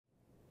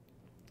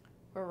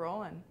We're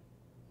rolling.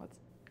 Let's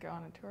go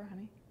on a tour,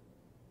 honey.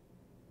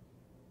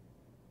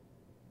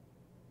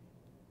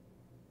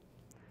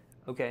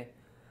 Okay.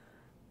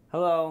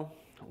 Hello,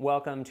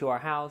 welcome to our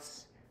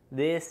house.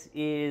 This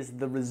is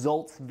the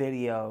results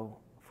video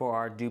for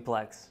our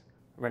duplex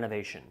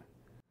renovation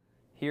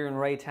here in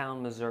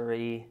Raytown,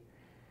 Missouri.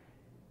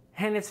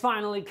 And it's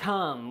finally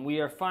come.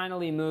 We are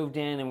finally moved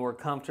in and we're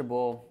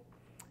comfortable.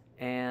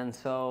 And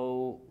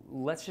so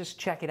let's just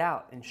check it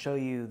out and show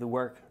you the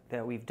work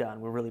that we've done.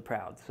 We're really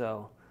proud.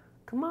 So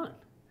come on.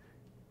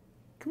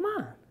 Come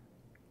on.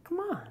 Come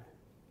on.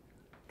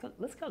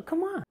 Let's go.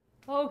 Come on.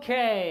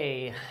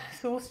 Okay,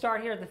 so we'll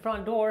start here at the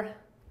front door.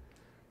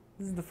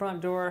 This is the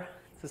front door.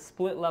 It's a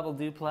split level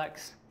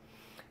duplex.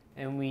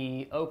 And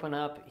we open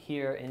up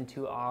here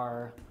into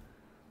our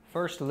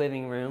first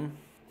living room.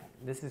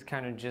 This is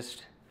kind of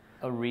just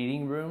a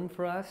reading room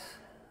for us.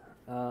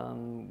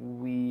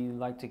 We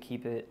like to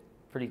keep it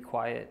pretty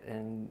quiet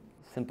and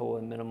simple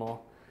and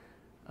minimal.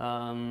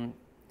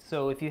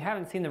 So if you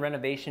haven't seen the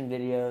renovation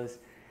videos,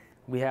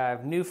 we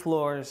have new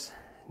floors,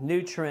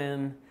 new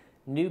trim,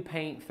 new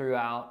paint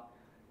throughout,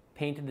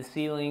 painted the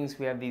ceilings.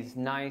 We have these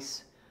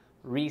nice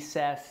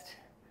recessed,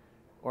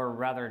 or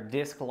rather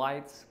disc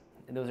lights.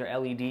 Those are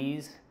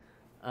LEDs.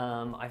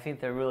 I think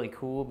they're really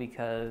cool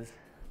because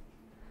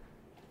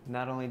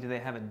not only do they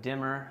have a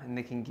dimmer and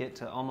they can get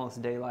to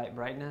almost daylight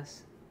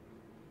brightness,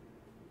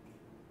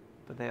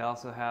 but they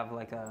also have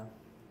like a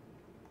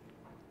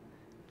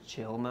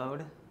chill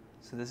mode.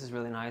 So this is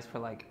really nice for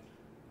like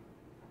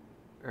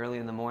early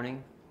in the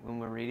morning when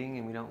we're reading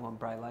and we don't want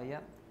bright light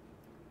yet.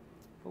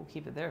 We'll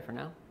keep it there for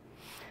now.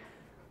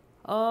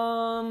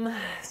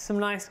 Some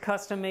nice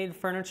custom-made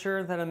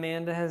furniture that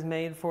Amanda has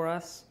made for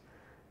us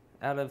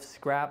out of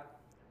scrap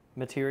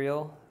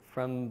material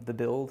from the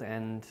build,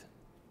 and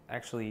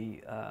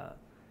actually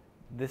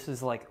this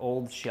is like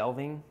old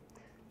shelving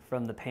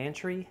from the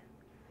pantry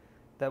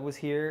that was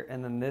here,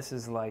 and then this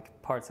is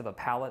like parts of a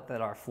pallet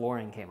that our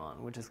flooring came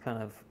on, which is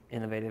kind of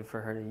innovative for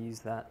her to use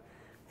that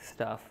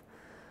stuff.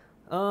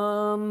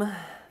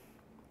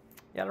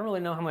 Yeah, I don't really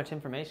know how much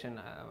information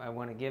I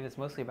want to give. It's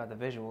mostly about the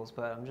visuals,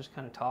 but I'm just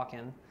kind of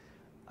talking.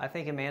 I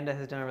think Amanda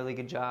has done a really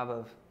good job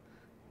of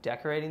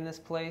decorating this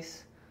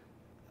place.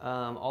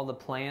 All the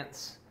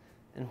plants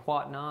and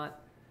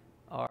whatnot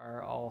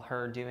are all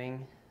her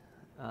doing.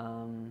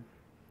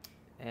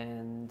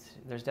 And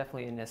there's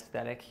definitely an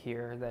aesthetic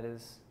here that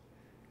is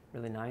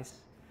really nice.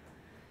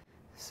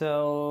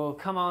 So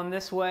come on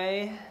this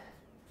way.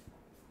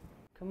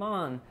 Come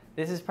on.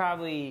 This is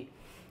probably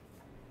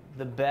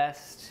the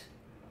best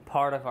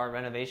part of our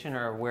renovation,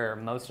 or where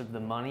most of the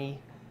money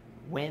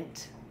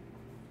went.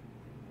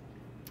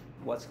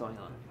 What's going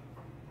on?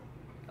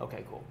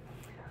 Okay, cool.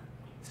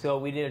 So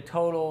we did a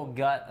total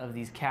gut of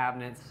these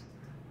cabinets.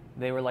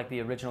 They were like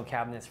the original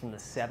cabinets from the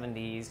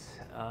 70s.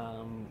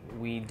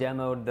 We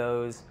demoed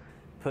those,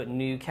 put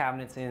new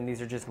cabinets in.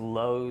 These are just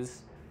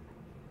Lowe's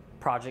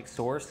Project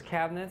Source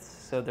cabinets.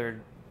 So they're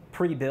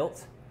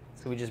pre-built.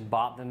 So we just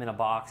bought them in a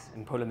box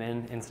and put them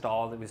in,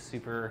 installed. It was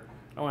super,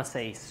 I don't want to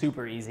say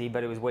super easy,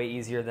 but it was way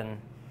easier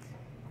than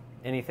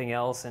anything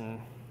else, and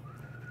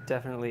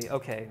definitely,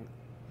 okay,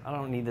 I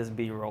don't need this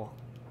B-roll.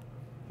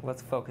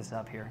 Let's focus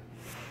up here.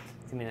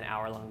 It's gonna be an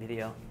hour-long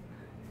video.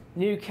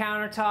 New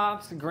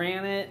countertops,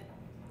 granite.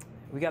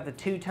 We got the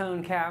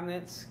two-tone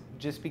cabinets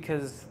just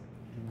because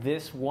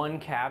this one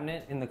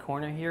cabinet in the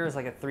corner here is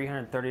like a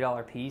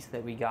 $330 piece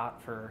that we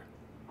got for,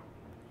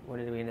 what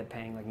did we end up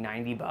paying, like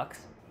 90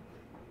 bucks?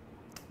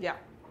 Yeah.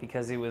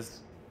 Because it was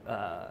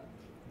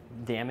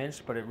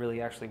damaged, but it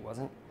really actually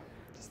wasn't.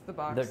 Just the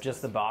box.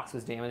 Just the box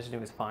was damaged and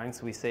it was fine,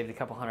 so we saved a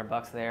couple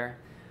 $100 there.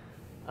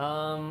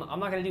 I'm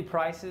not gonna do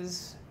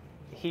prices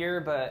here,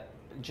 but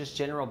just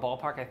general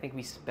ballpark, I think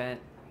we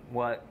spent,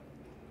 what,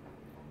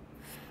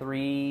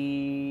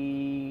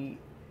 $3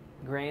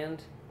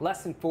 grand?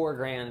 Less than $4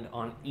 grand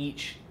on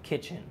each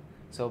kitchen.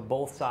 So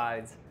both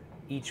sides,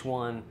 each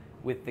one,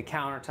 with the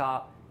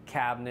countertop,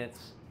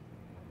 cabinets,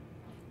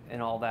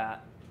 and all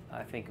that.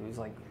 I think it was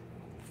like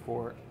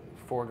four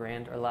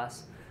grand or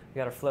less. We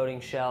got our floating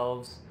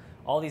shelves.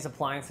 All these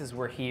appliances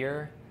were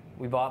here.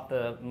 We bought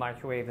the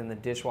microwave and the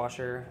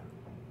dishwasher.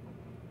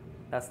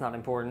 That's not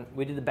important.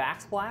 We did the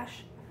backsplash,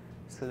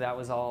 so that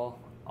was all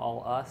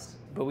us.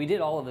 But we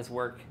did all of this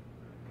work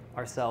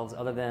ourselves,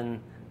 other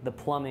than the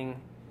plumbing.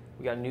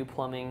 We got new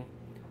plumbing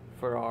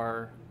for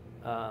our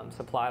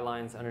supply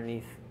lines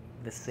underneath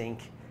the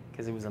sink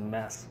because it was a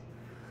mess.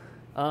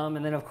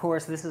 And then of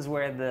course, this is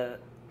where the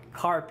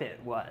carpet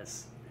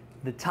was.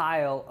 The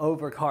tile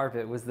over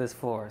carpet was this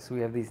floor. So we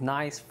have these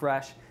nice,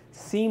 fresh,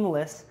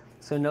 seamless,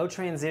 so no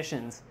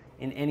transitions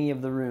in any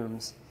of the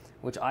rooms,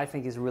 which I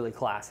think is really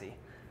classy.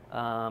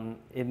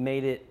 It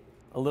made it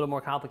a little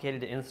more complicated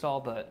to install,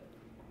 but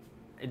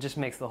it just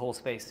makes the whole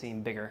space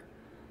seem bigger.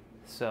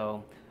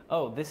 So,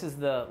 oh, this is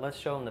the, let's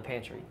show them the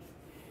pantry.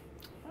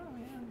 Oh,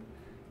 yeah.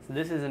 So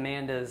this is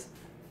Amanda's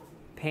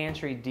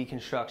pantry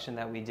deconstruction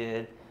that we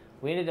did.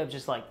 We ended up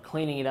just like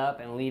cleaning it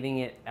up and leaving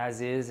it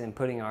as is and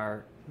putting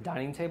our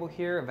dining table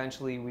here.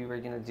 Eventually we were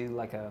gonna do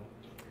like a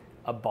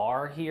a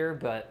bar here,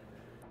 but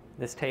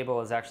this table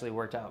has actually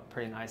worked out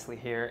pretty nicely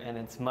here, and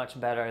it's much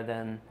better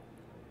than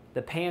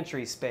the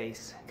pantry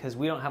space because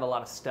we don't have a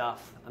lot of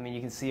stuff. I mean,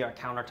 you can see our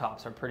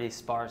countertops are pretty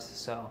sparse,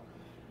 so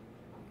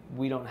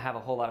we don't have a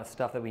whole lot of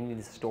stuff that we need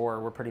to store.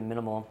 We're pretty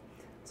minimal.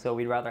 So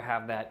we'd rather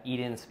have that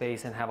eat-in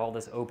space and have all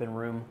this open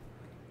room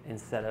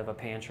instead of a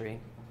pantry.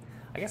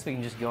 I guess we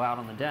can just go out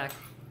on the deck.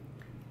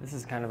 This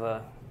is kind of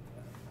a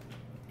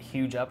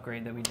huge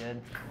upgrade that we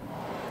did.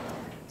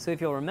 So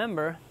if you'll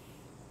remember,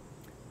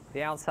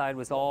 the outside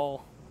was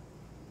all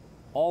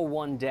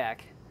one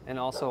deck and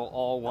also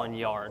all one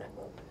yard.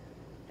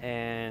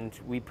 And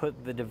we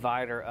put the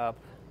divider up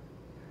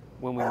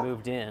when we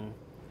moved in.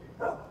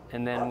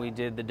 And then we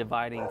did the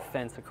dividing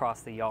fence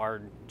across the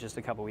yard just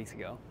a couple weeks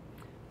ago.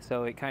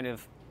 So it kind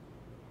of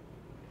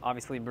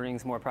obviously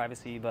brings more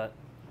privacy, but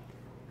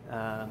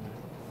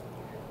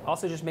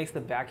also just makes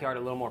the backyard a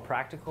little more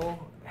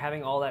practical.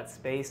 Having all that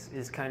space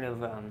is kind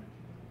of a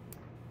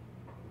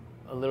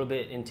little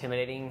bit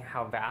intimidating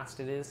how vast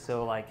it is.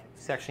 So like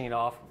sectioning it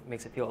off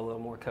makes it feel a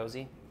little more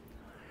cozy.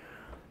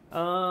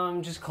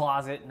 Just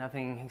closet,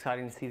 nothing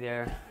exciting to see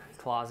there.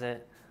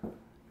 Closet.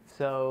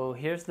 So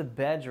here's the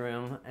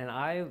bedroom, and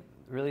I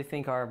really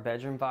think our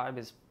bedroom vibe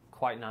is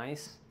quite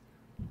nice.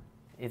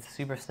 It's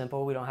super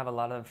simple. We don't have a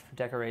lot of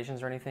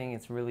decorations or anything.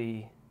 It's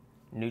really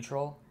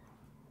neutral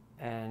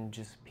and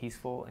just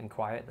peaceful and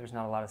quiet. There's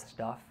not a lot of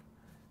stuff.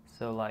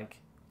 So like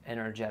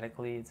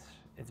energetically,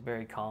 it's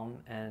very calm.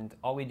 And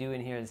all we do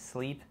in here is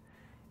sleep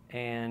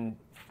and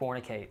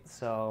fornicate.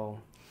 So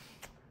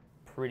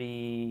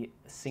pretty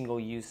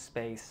single-use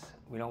space.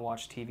 We don't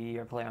watch TV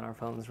or play on our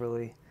phones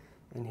really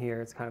in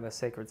here. It's kind of a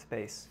sacred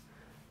space.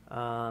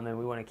 And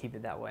we want to keep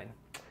it that way.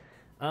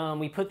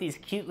 We put these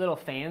cute little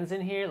fans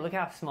in here. Look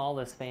how small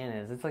this fan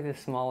is. It's like the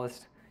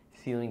smallest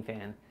ceiling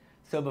fan.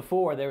 So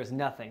before there was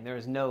nothing. There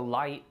was no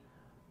light,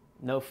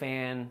 no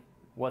fan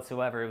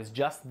whatsoever. It was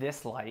just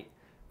this light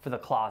for the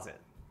closet,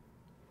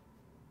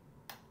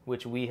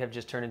 which we have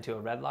just turned into a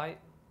red light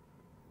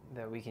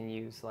that we can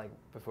use like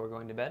before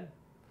going to bed,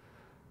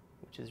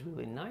 which is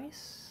really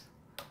nice.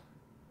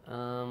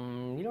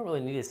 You don't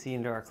really need to see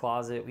into our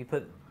closet. We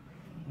put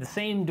the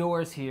same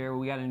doors here.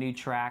 We got a new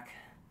track.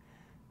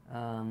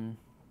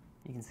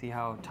 You can see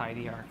how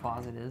tidy our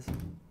closet is.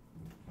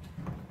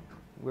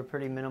 We're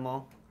pretty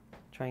minimal.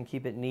 Try and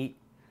keep it neat,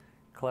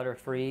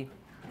 clutter-free.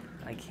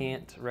 I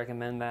can't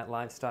recommend that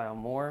lifestyle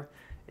more.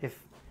 If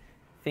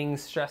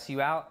things stress you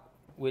out,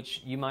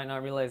 which you might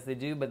not realize they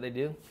do, but they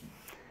do.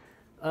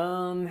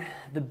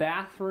 The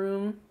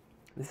bathroom,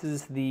 this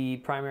is the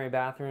primary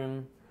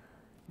bathroom,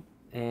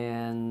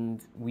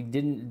 and we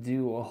didn't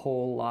do a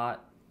whole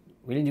lot.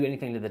 We didn't do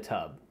anything to the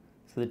tub.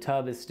 So the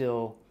tub is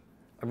still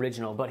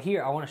original. But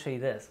here, I want to show you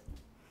this.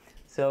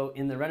 So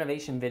in the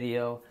renovation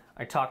video,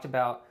 I talked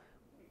about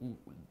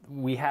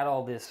we had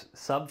all this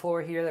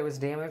subfloor here that was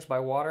damaged by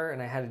water,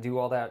 and I had to do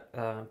all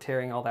that,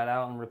 tearing all that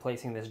out and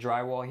replacing this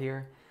drywall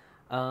here.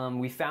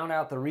 We found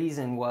out the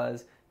reason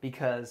was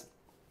because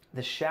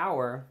the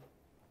shower,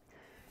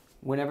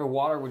 whenever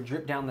water would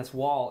drip down this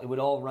wall, it would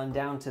all run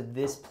down to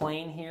this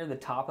plane here, the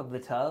top of the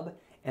tub,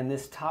 and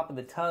this top of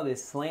the tub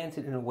is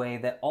slanted in a way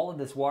that all of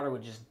this water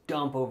would just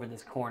dump over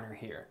this corner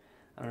here.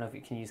 I don't know if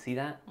you, can you see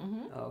that?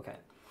 Mm-hmm. Oh, okay.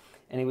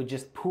 And it would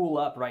just pool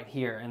up right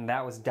here, and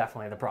that was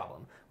definitely the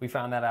problem. We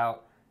found that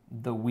out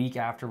the week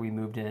after we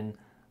moved in,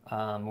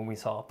 when we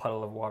saw a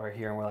puddle of water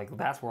here, and we're like,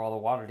 that's where all the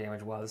water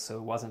damage was, so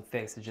it wasn't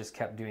fixed, it just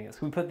kept doing it. So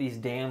we put these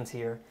dams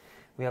here.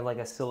 We have like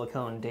a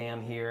silicone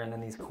dam here, and then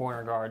these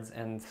corner guards,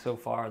 and so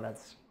far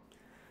that's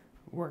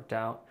worked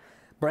out.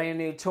 Brand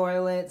new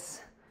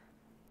toilets.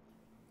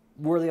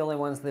 We're the only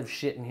ones that have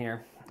shit in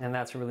here, and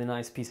that's a really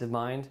nice peace of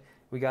mind.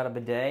 We got a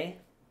bidet,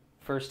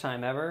 first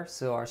time ever,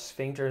 so our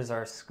sphincters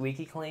are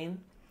squeaky clean,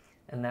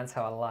 and that's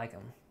how I like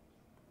them.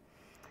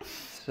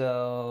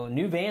 So,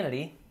 new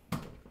vanity.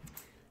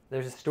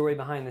 There's a story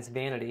behind this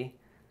vanity.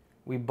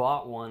 We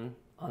bought one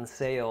on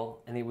sale,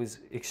 and it was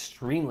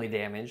extremely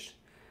damaged,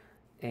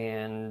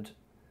 and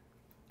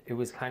it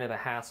was kind of a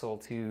hassle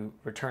to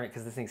return it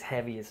because this thing's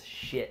heavy as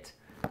shit.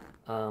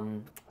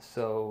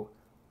 So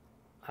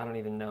I don't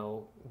even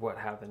know what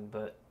happened,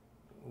 but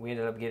we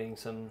ended up getting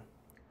some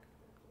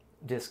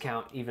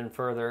discount even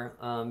further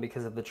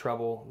because of the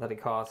trouble that it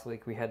cost.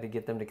 Like, we had to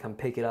get them to come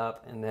pick it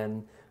up, and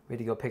then we had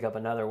to go pick up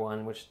another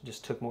one, which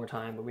just took more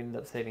time, but we ended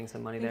up saving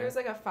some money there. There was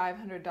like a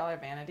 $500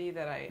 vanity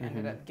that I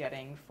ended up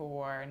getting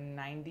for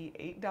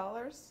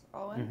 $98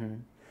 all in. Mm-hmm.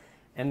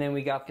 And then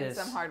we got this.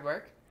 And some hard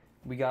work.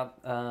 We got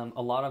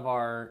a lot of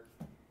our,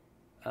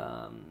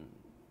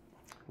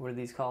 what are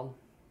these called?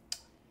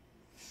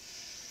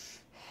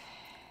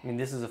 I mean,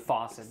 this is a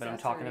faucet, but I'm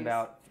talking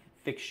about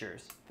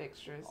fixtures.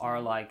 Fixtures.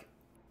 Are like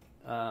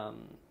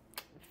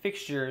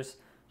fixtures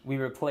we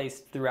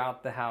replaced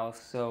throughout the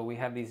house. So we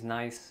have these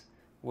nice,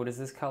 what is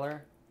this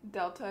color?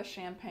 Delta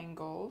Champagne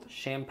Gold.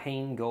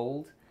 Champagne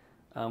Gold,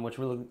 which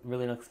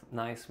really looks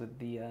nice with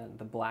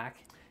the black.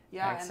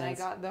 Yeah, accents.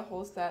 And I got the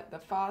whole set, the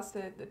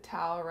faucet, the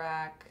towel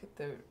rack,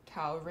 the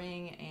towel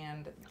ring,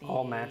 and the...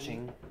 All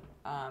matching.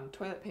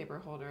 toilet paper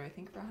holder, I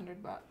think for $100.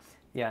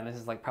 Yeah, and this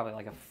is like probably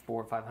like a $400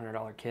 or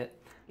 $500 kit.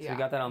 So Yeah. we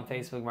got that on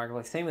Facebook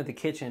Marketplace. Same with the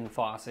kitchen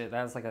faucet.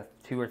 That's like a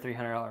 $200 or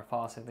 $300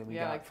 faucet that we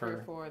got like 3 for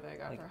or 4 that I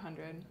got like, for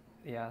 100.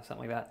 Yeah,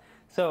 something like that.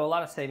 So a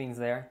lot of savings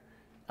there.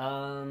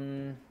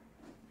 Nothing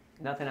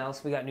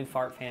else. We got new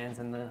fart fans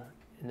in the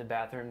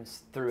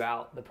bathrooms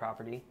throughout the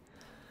property.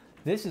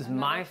 This is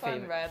my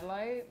favorite. Red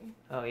light.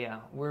 Oh yeah,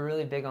 we're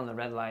really big on the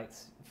red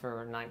lights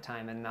for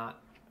nighttime and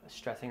not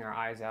stressing our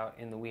eyes out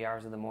in the wee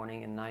hours of the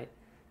morning and night.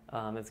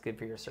 It's good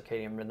for your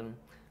circadian rhythm.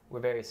 We're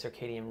very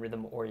circadian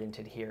rhythm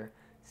oriented here,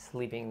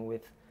 sleeping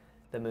with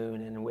the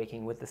moon and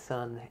waking with the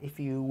sun, if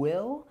you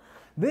will.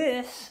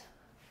 This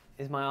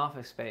is my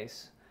office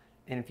space.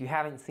 And if you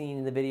haven't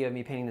seen the video of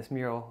me painting this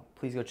mural,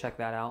 please go check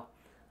that out.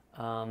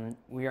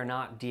 We are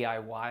not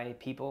DIY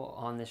people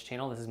on this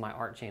channel. This is my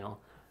art channel.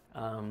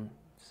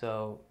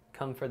 So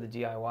come for the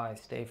DIY,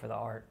 stay for the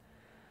art.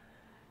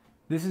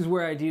 This is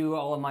where I do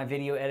all of my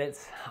video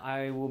edits.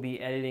 I will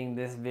be editing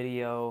this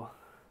video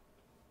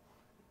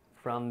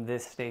from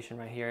this station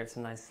right here. It's a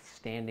nice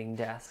standing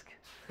desk.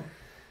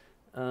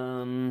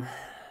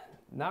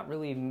 Not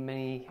really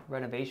many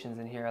renovations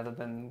in here other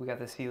than we got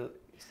the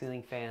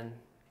ceiling fan,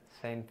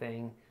 same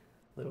thing.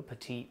 Little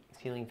petite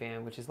ceiling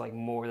fan, which is like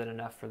more than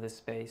enough for this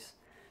space.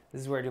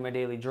 This is where I do my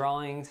daily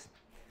drawings.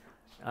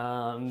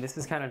 This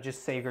is kind of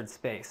just sacred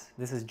space.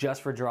 This is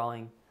just for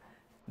drawing.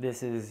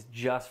 This is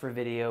just for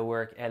video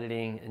work,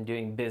 editing, and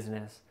doing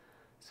business.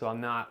 So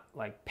I'm not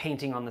like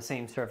painting on the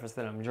same surface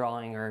that I'm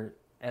drawing or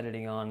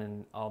editing on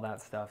and all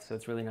that stuff. So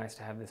it's really nice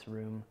to have this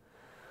room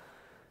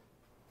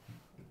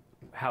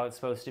how it's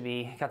supposed to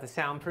be. Got the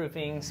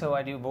soundproofing, so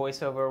I do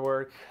voiceover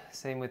work.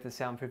 Same with the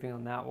soundproofing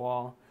on that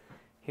wall.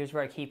 Here's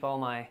where I keep all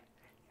my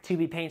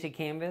to-be painted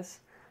canvas.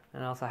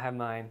 And I also have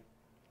my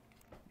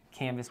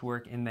canvas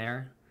work in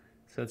there.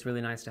 So it's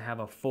really nice to have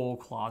a full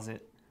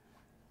closet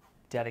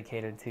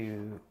dedicated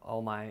to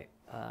all my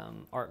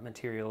art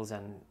materials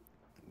and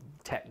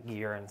tech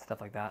gear and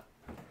stuff like that.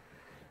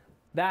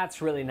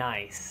 That's really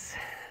nice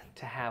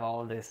to have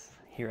all of this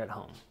here at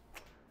home.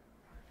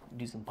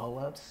 Do some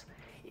pull-ups.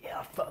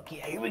 Yeah, fuck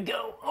yeah, here we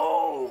go.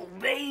 Oh,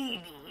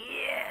 baby,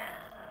 yeah.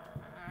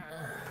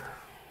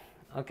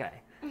 Okay,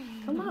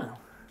 come on,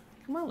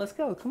 let's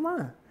go, come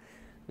on.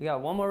 We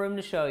got one more room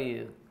to show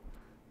you,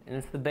 and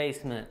it's the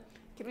basement.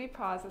 Can we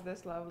pause at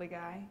this lovely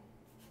guy?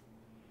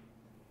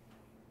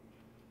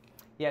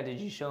 Yeah, did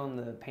you show them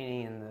the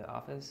painting in the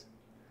office?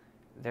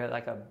 They're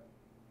like a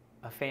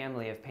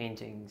family of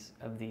paintings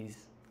of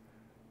these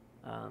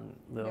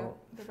little...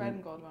 Yeah, the red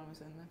and gold one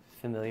was in there.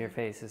 Familiar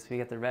faces. We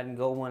got the red and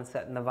gold one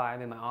setting the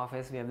vibe in my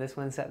office. We have this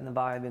one setting the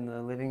vibe in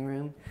the living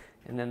room.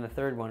 And then the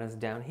third one is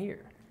down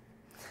here.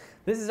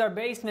 This is our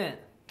basement.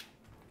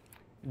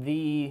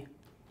 The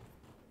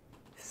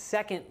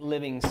second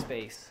living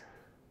space.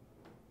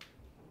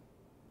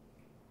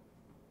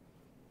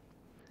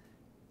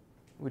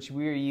 Which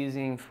we're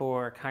using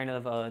for kind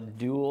of a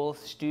dual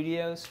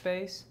studio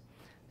space.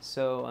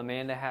 So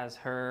Amanda has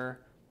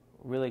her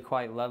really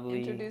quite lovely...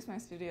 Introduce my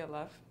studio,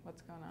 love.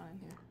 What's going on in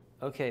here?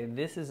 Okay,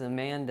 this is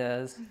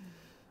Amanda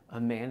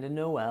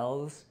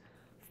Noel's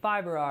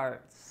Fiber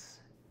Arts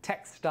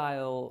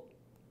Textile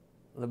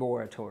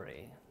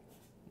Laboratory.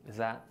 Is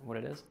that what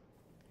it is?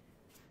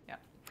 Yeah.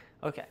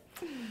 Okay,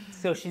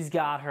 so she's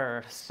got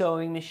her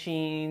sewing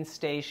machine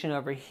station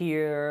over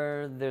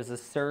here. There's a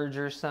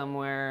serger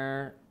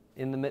somewhere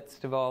in the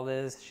midst of all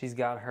this. She's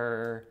got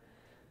her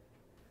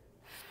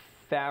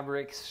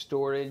fabric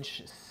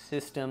storage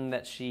system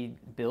that she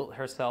built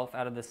herself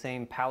out of the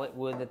same pallet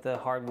wood that the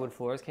hardwood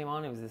floors came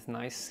on. It was this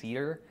nice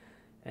cedar,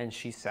 and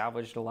she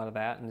salvaged a lot of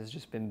that and has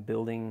just been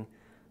building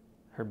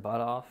her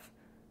butt off.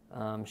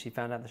 She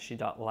found out that she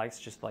likes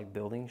just like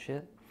building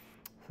shit,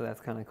 so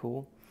that's kind of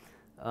cool.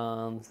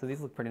 So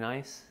these look pretty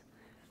nice.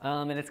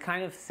 And it's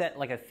kind of set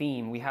like a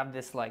theme. We have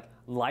this like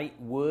light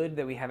wood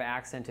that we have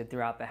accented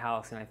throughout the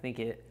house, and I think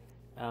it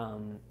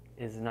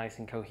is nice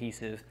and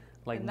cohesive.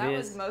 Like and that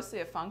was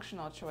mostly a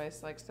functional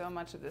choice. Like so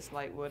much of this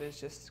light wood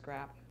is just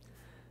scrap.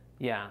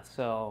 Yeah,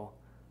 so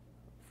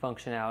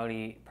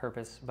functionality,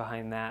 purpose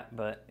behind that,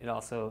 but it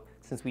also,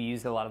 since we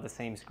used a lot of the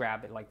same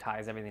scrap, it like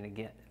ties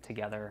everything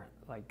together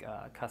like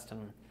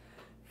custom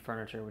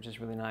furniture, which is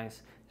really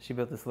nice. She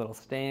built this little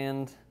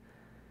stand.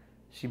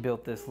 She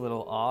built this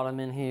little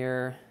ottoman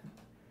here,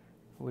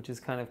 which is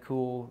kind of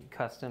cool,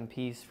 custom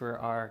piece for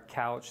our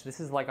couch.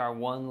 This is like our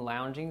one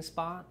lounging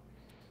spot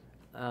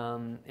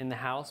in the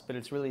house, but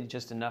it's really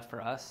just enough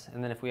for us.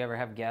 And then if we ever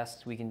have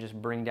guests, we can just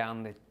bring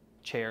down the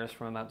chairs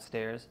from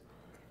upstairs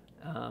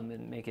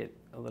and make it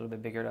a little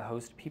bit bigger to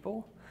host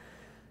people.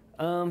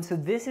 So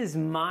this is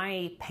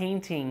my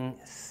painting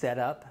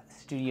setup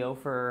studio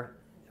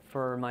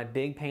for my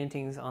big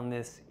paintings on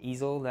this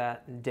easel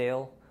that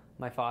Dale,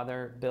 my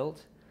father,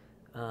 built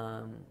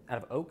out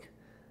of oak,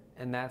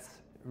 and that's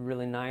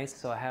really nice.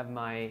 So I have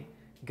my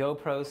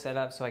GoPro set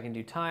up so I can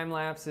do time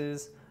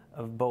lapses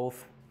of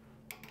both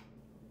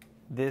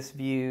this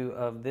view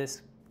of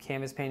this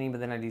canvas painting, but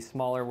then I do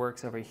smaller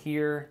works over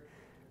here.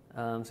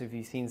 So if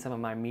you've seen some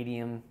of my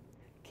medium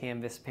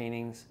canvas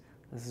paintings,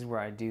 This is where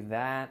I do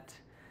that.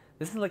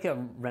 This is like a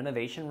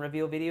renovation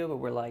reveal video, but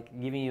we're like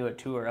giving you a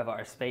tour of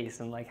our space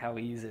and like how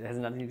we use it. It has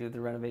nothing to do with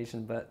the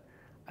renovation, but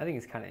I think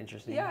it's kind of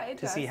interesting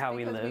to see how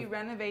we live. Because we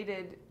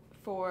renovated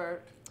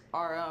for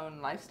our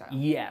own lifestyle.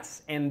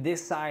 Yes, and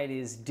this side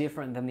is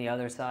different than the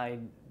other side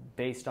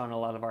based on a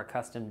lot of our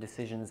custom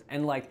decisions.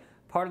 And like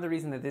part of the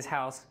reason that this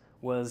house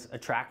was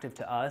attractive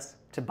to us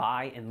to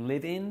buy and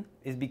live in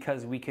is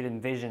because we could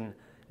envision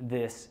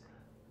this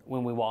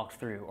when we walked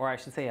through, or I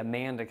should say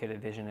Amanda could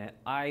envision it.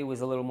 I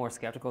was a little more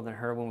skeptical than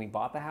her when we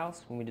bought the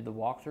house, when we did the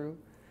walkthrough,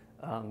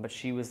 but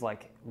she was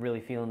like really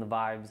feeling the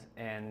vibes,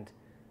 and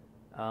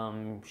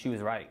she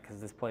was right, because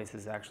this place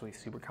is actually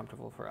super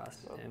comfortable for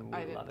us, and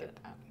we love it.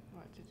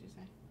 What did you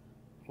say?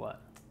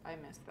 What? I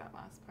missed that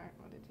last part.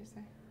 What did you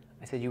say?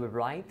 I said you were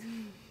right?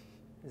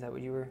 Is that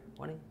what you were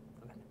wanting?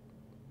 Okay.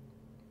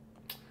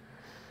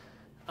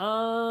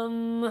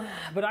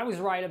 But I was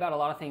right about a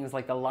lot of things,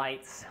 like the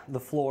lights, the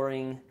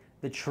flooring,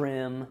 the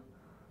trim,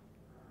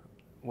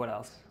 what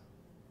else?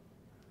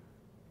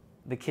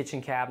 The kitchen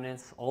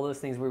cabinets, all those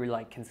things we were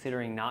like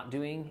considering not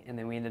doing, and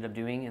then we ended up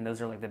doing, and those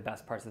are like the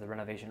best parts of the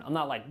renovation. I'm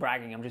not like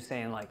bragging, I'm just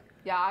saying like,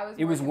 yeah,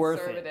 I was more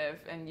conservative,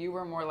 and you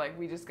were more like,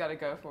 we just got to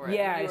go for it.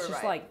 Yeah, it's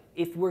just like,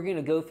 if we're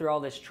gonna go through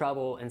all this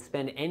trouble and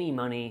spend any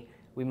money,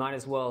 we might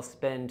as well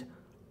spend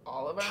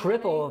all of our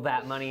triple of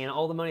that money and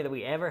all the money that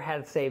we ever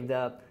had saved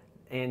up,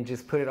 and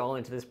just put it all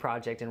into this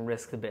project and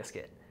risk the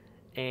biscuit.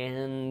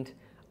 And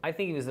I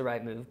think it was the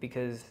right move,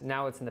 because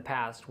now it's in the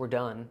past, we're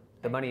done,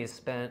 the money is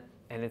spent,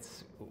 and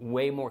it's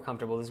way more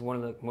comfortable. This is one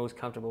of the most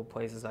comfortable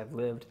places I've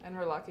lived. And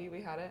we're lucky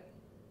we had it.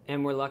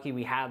 And we're lucky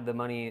we had the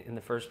money in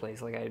the first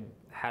place. Like, I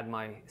had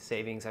my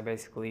savings. I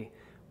basically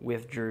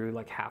withdrew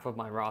like half of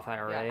my Roth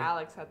IRA. Yeah,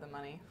 Alex had the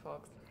money,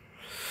 folks.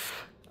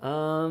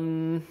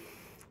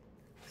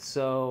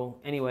 So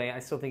anyway, I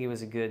still think it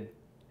was a good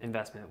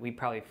investment. We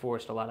probably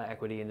forced a lot of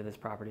equity into this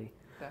property.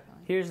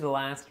 Definitely. Here's the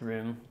last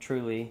room,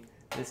 truly.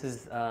 This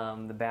is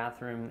the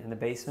bathroom in the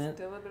basement.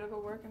 Still a bit of a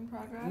work in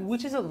progress.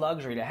 Which is a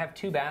luxury to have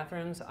 2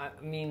 bathrooms. I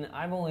mean,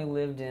 I've only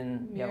lived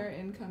in... Mirror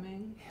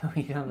incoming.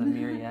 We don't have the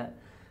mirror yet.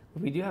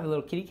 We do have a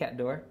little kitty cat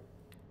door.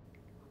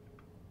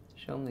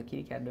 Show them the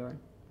kitty cat door.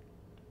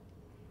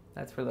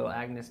 That's for little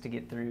Agnes to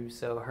get through.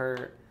 So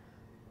her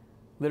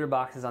litter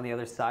box is on the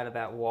other side of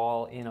that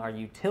wall in our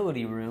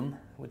utility room,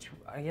 which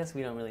I guess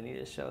we don't really need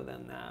to show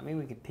them that. Maybe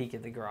we could peek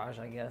at the garage,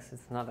 I guess.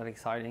 It's not that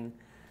exciting.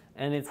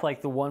 And it's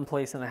like the one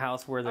place in the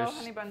house where there's... Oh,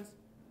 honey buns,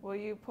 will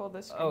you pull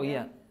this string Oh, in?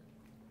 yeah.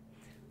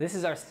 This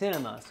is our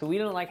cinema. So we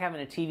don't like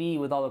having a TV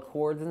with all the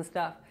cords and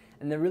stuff.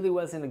 And there really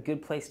wasn't a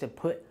good place to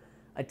put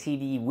a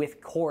TV with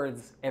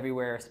cords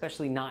everywhere,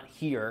 especially not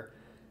here.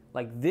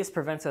 Like, this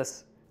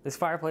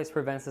fireplace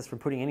prevents us from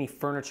putting any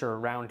furniture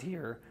around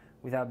here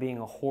without being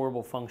a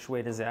horrible feng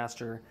shui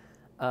disaster.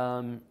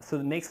 So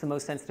it makes the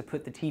most sense to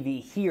put the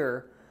TV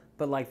here,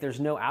 but like there's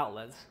no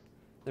outlets.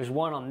 There's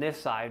one on this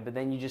side, but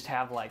then you just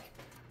have like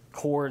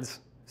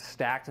cords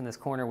stacked in this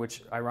corner,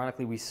 which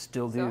ironically we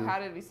still do. So how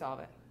did we solve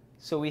it?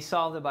 So we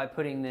solved it by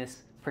putting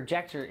this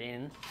projector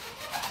in.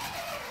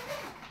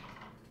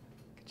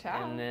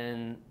 Ciao.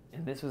 And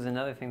this was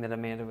another thing that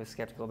Amanda was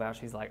skeptical about.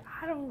 She's like,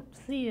 I don't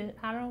see it.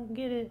 I don't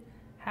get it.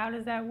 How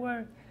does that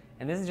work?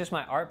 And this is just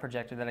my art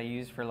projector that I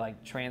use for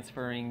like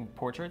transferring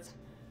portraits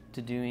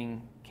to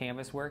doing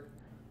canvas work.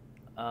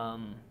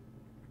 And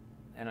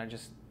I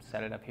just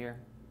set it up here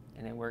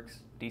and it works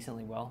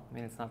decently well. I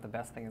mean, it's not the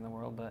best thing in the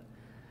world, but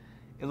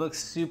it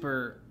looks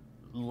super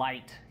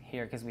light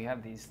here because we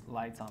have these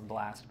lights on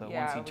blast, but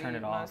once you turn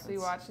it off, mostly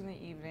watch in the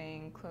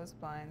evening, close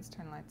blinds,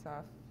 turn lights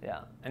off.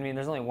 Yeah, I mean,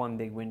 there's only one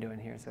big window in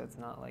here, so it's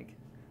not like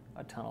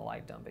a ton of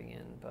light dumping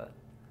in, but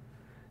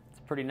it's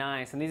pretty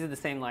nice. And these are the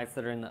same lights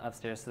that are in the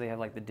upstairs, so they have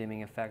like the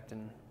dimming effect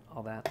and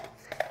all that.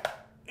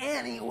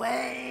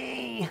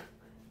 Anyway,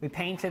 we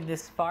painted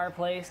this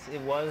fireplace.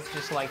 It was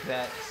just like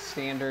that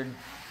standard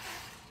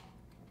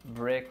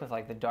brick with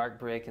like the dark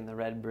brick and the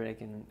red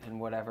brick and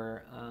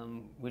whatever.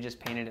 We just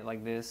painted it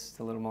like this. It's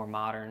a little more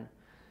modern.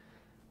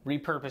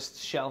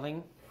 Repurposed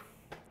shelving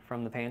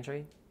from the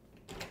pantry.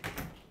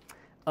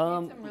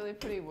 Some really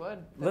pretty wood.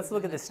 Let's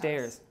look at the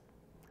stairs.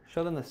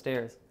 Show them the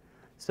stairs.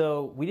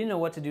 So we didn't know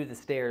what to do with the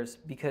stairs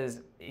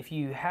because if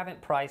you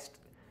haven't priced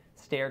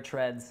stair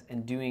treads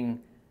and doing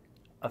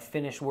a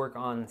finished work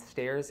on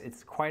stairs,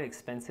 it's quite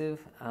expensive.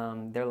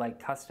 They're like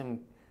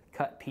custom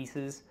cut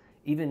pieces.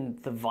 Even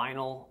the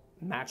vinyl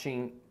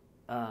matching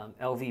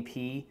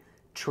LVP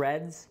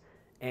treads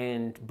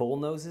and bull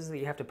noses that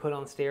you have to put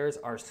on stairs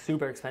are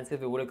super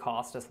expensive. It would have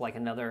cost us like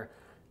another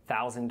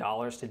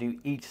 $1,000 to do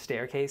each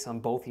staircase on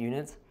both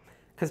units,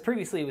 because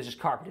previously it was just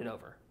carpeted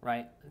over,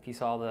 right? If you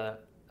saw the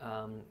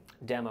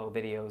demo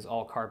videos,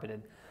 all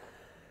carpeted.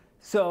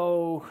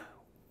 So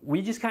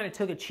we just kind of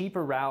took a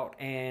cheaper route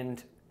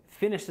and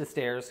finished the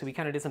stairs. So we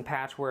kind of did some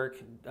patchwork,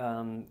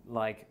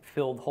 like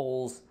filled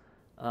holes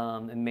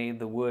and made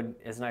the wood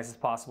as nice as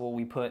possible.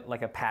 We put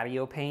like a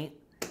patio paint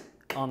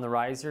on the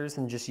risers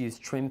and just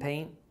used trim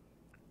paint.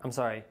 I'm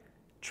sorry,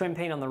 trim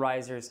paint on the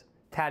risers,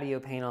 patio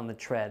paint on the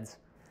treads.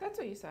 That's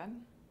what you said.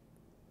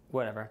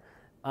 Whatever.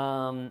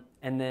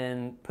 And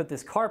then put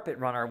this carpet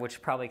runner,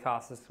 which probably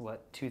cost us,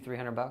 what,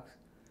 $200-300?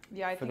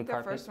 Yeah, I for think the the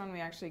carpet? first one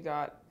we actually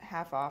got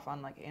half off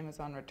on like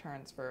Amazon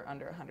returns for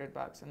under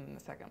 $100, and then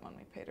the second one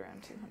we paid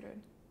around 200.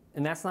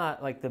 And that's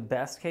not like the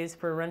best case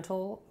for a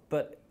rental,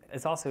 but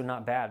it's also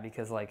not bad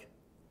because like,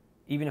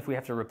 even if we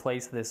have to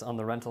replace this on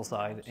the rental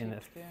side in a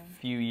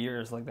few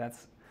years, like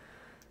that's...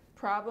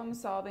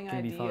 Problem-solving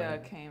Gonna be idea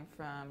fun. came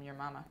from your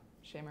mama,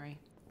 Shay Marie.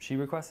 She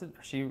recommended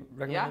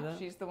Yeah, that?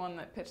 she's the one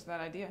that pitched that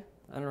idea.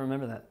 I don't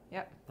remember that.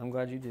 Yep. I'm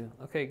glad you do.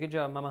 Okay, good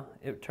job, Mama.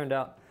 It turned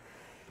out,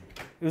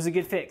 it was a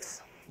good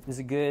fix. It was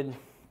a good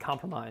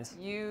compromise.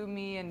 You,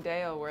 me, and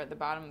Dale were at the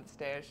bottom of the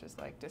stairs just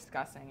like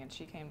discussing, and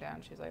she came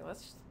down. She's like,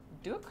 let's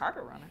do a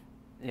carpet runner.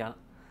 Yeah.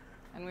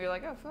 And we were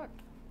like, oh, fuck.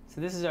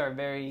 So this is our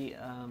very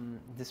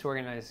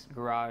disorganized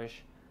garage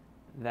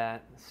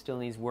that still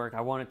needs work.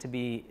 I want it to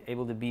be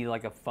able to be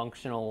like a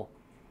functional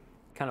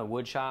kind of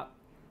wood shop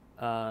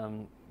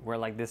where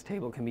like this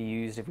table can be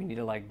used if we need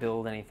to like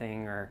build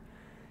anything, or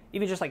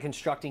even just like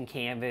constructing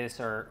canvas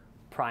or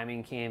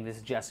priming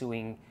canvas,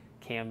 gessoing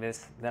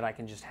canvas, that I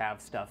can just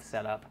have stuff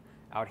set up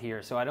out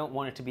here. So I don't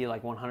want it to be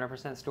like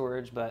 100%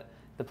 storage, but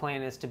the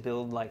plan is to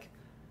build like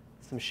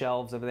some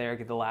shelves over there,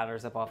 get the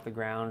ladders up off the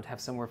ground, have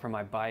somewhere for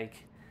my bike.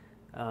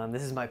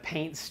 This is my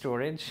paint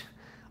storage.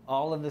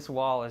 All of this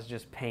wall is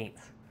just paint.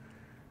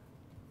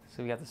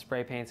 So we got the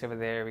spray paints over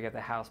there, we got the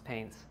house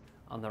paints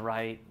on the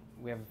right,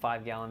 we have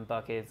 5-gallon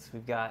buckets,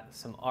 we've got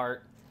some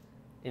art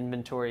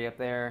inventory up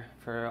there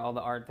for all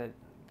the art that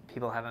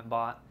people haven't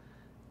bought,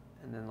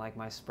 and then like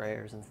my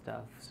sprayers and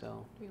stuff.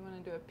 So Do you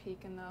want to do a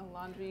peek in the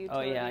laundry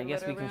oh utility yeah, I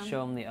guess we litter can room?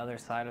 show them the other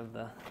side of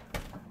the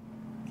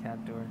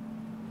cat door.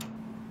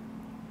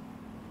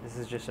 This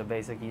is just a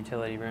basic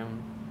utility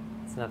room.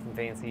 It's nothing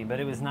fancy, but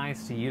it was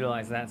nice to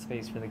utilize that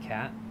space for the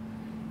cat.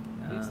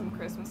 Do some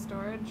Christmas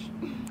storage.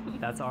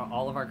 That's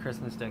all of our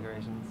Christmas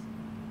decorations.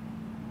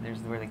 There's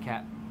where the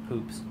cat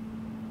poops,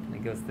 and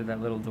it goes through that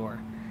little door.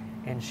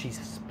 And she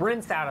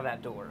sprints out of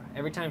that door.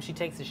 Every time she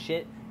takes a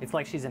shit, it's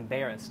like she's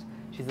embarrassed.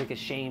 She's like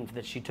ashamed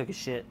that she took a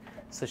shit,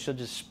 so she'll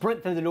just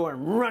sprint through the door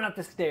and run up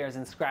the stairs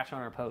and scratch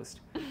on her post.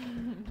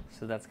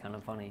 So that's kind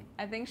of funny.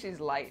 I think she's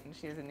light and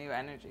she has a new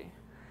energy.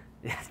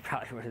 That's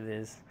probably what it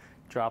is.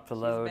 Drop the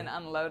load. She's been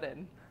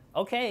unloaded.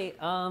 Okay,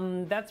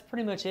 that's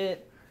pretty much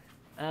it.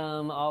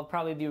 I'll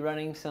probably be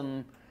running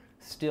some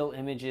still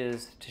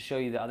images to show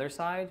you the other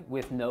side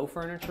with no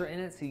furniture in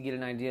it, so you get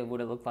an idea of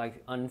what it looked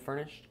like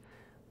unfurnished.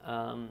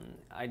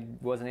 I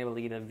wasn't able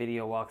to get a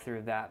video walkthrough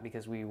of that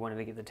because we wanted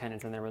to get the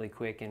tenants in there really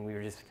quick, and we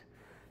were just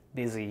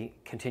busy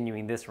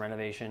continuing this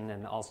renovation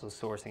and also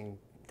sourcing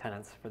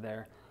tenants for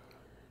there.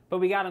 But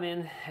we got them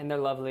in, and they're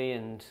lovely,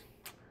 and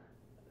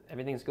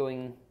everything's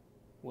going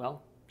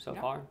well so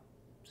far.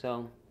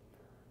 So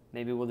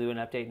maybe we'll do an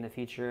update in the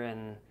future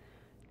and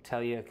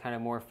tell you kind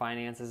of more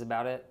finances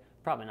about it.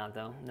 Probably not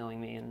though,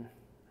 knowing me and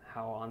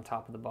how on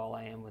top of the ball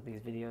I am with these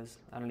videos.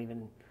 I don't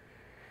even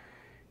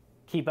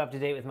keep up to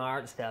date with my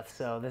art stuff,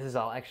 so this is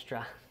all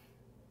extra.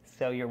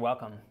 So you're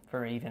welcome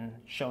for even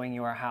showing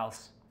you our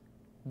house.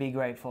 Be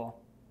grateful.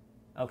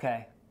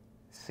 Okay,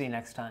 see you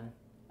next time.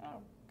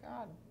 Oh,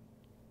 God.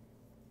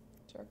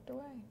 Jerked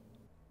away.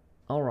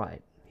 All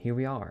right, here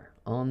we are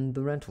on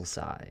the rental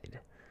side.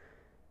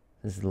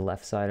 This is the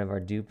left side of our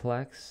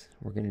duplex.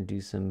 We're gonna do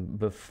some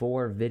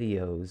before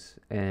videos,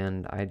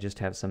 and I just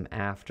have some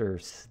after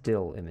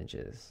still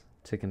images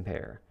to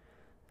compare.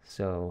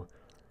 So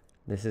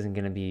this isn't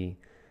gonna be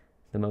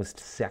the most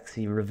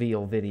sexy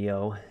reveal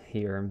video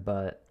here,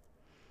 but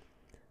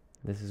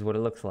this is what it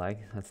looks like.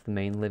 That's the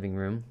main living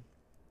room.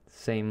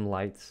 Same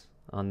lights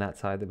on that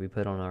side that we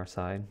put on our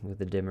side with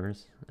the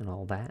dimmers and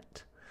all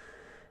that.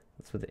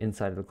 That's what the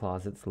inside of the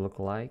closets look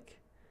like.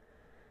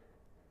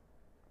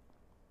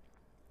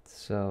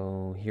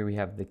 So here we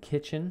have the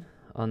kitchen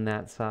on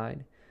that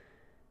side.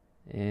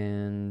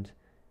 And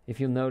if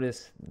you'll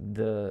notice,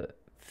 the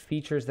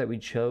features that we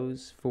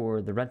chose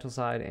for the rental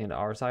side and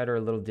our side are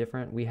a little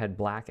different. We had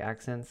black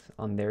accents.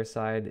 On their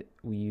side,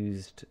 we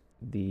used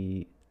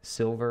the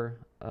silver,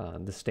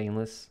 the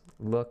stainless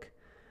look.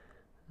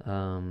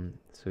 So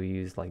we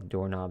used like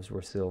doorknobs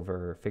were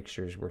silver,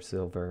 fixtures were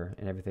silver,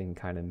 and everything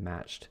kind of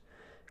matched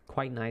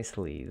quite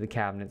nicely. The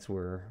cabinets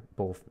were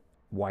both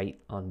white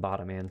on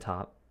bottom and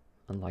top,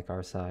 unlike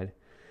our side.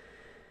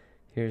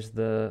 Here's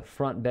the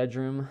front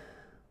bedroom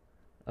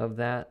of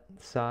that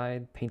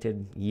side,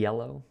 painted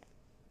yellow.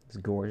 It's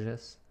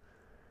gorgeous.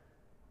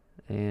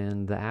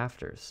 And the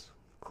afters,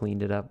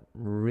 cleaned it up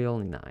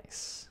really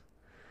nice.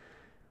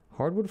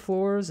 Hardwood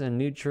floors and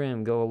new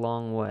trim go a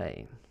long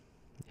way.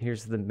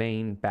 Here's the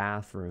main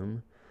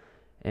bathroom,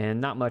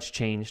 and not much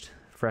changed.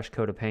 Fresh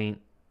coat of paint.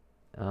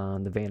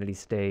 The vanity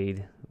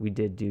stayed. We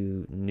did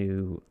do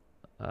new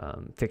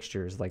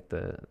fixtures like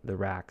the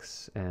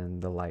racks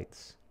and the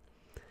lights.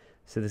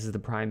 So this is the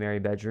primary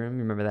bedroom.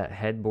 Remember that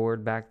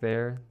headboard back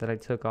there that I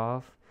took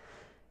off?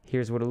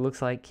 Here's what it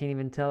looks like. Can't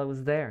even tell it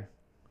was there.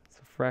 It's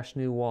a fresh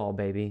new wall,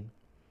 baby.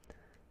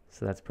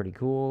 So that's pretty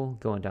cool.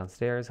 Going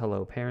downstairs.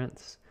 Hello,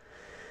 parents.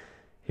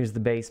 Here's the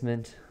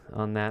basement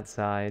on that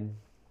side.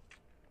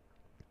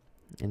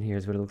 And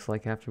here's what it looks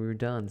like after we were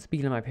done.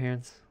 Speaking of my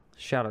parents,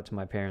 shout out to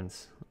my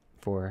parents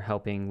for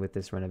helping with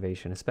this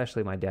renovation,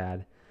 especially my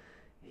dad.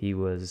 He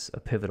was a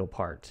pivotal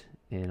part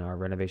in our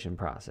renovation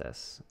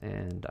process,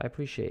 and I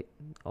appreciate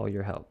all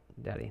your help,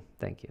 Daddy.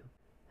 Thank you.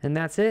 And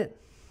that's it.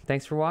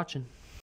 Thanks for watching.